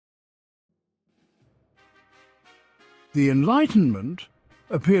The Enlightenment,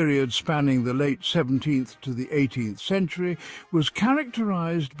 a period spanning the late 17th to the 18th century, was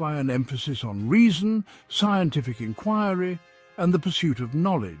characterized by an emphasis on reason, scientific inquiry, and the pursuit of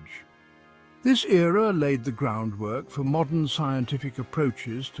knowledge. This era laid the groundwork for modern scientific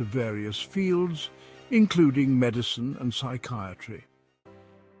approaches to various fields, including medicine and psychiatry.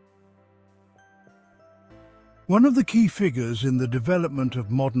 One of the key figures in the development of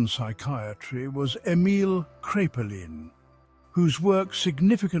modern psychiatry was Emil Kraepelin, whose work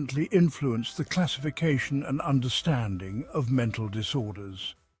significantly influenced the classification and understanding of mental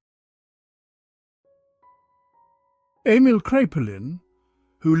disorders. Emil Kraepelin,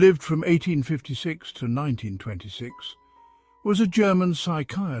 who lived from 1856 to 1926, was a German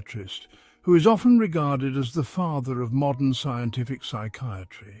psychiatrist who is often regarded as the father of modern scientific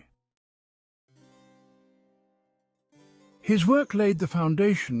psychiatry. His work laid the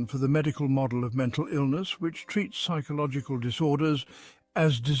foundation for the medical model of mental illness, which treats psychological disorders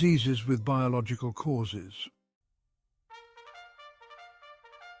as diseases with biological causes.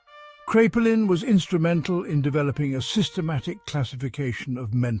 Kraepelin was instrumental in developing a systematic classification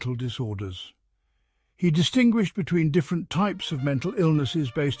of mental disorders. He distinguished between different types of mental illnesses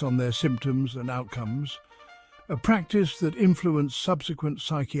based on their symptoms and outcomes, a practice that influenced subsequent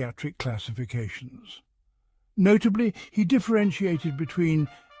psychiatric classifications. Notably, he differentiated between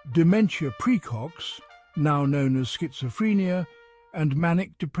Dementia Praecox, now known as schizophrenia, and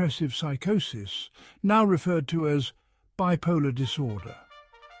Manic-Depressive Psychosis, now referred to as bipolar disorder.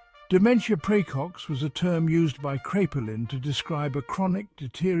 Dementia Praecox was a term used by Kraepelin to describe a chronic,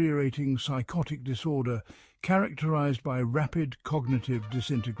 deteriorating psychotic disorder characterized by rapid cognitive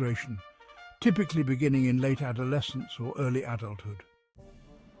disintegration, typically beginning in late adolescence or early adulthood.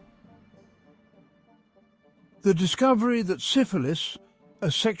 The discovery that syphilis,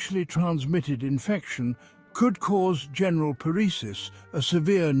 a sexually transmitted infection, could cause general paresis, a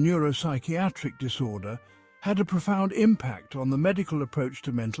severe neuropsychiatric disorder, had a profound impact on the medical approach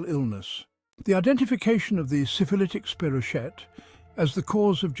to mental illness. The identification of the syphilitic spirochete as the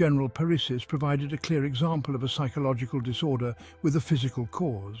cause of general paresis provided a clear example of a psychological disorder with a physical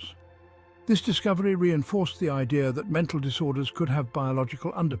cause. This discovery reinforced the idea that mental disorders could have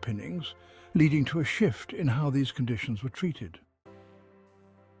biological underpinnings, leading to a shift in how these conditions were treated.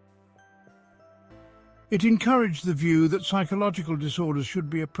 It encouraged the view that psychological disorders should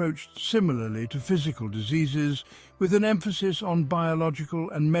be approached similarly to physical diseases, with an emphasis on biological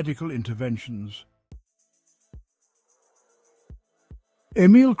and medical interventions.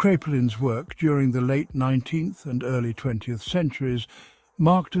 Emil Kraepelin's work during the late 19th and early 20th centuries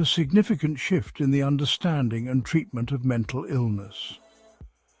marked a significant shift in the understanding and treatment of mental illness.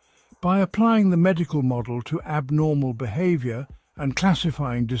 By applying the medical model to abnormal behavior and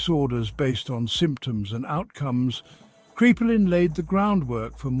classifying disorders based on symptoms and outcomes, Kraepelin laid the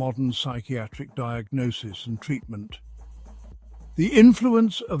groundwork for modern psychiatric diagnosis and treatment. The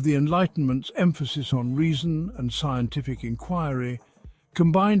influence of the Enlightenment's emphasis on reason and scientific inquiry,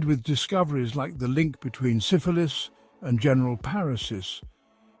 combined with discoveries like the link between syphilis and general paresis,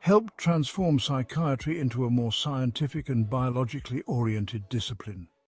 helped transform psychiatry into a more scientific and biologically oriented discipline.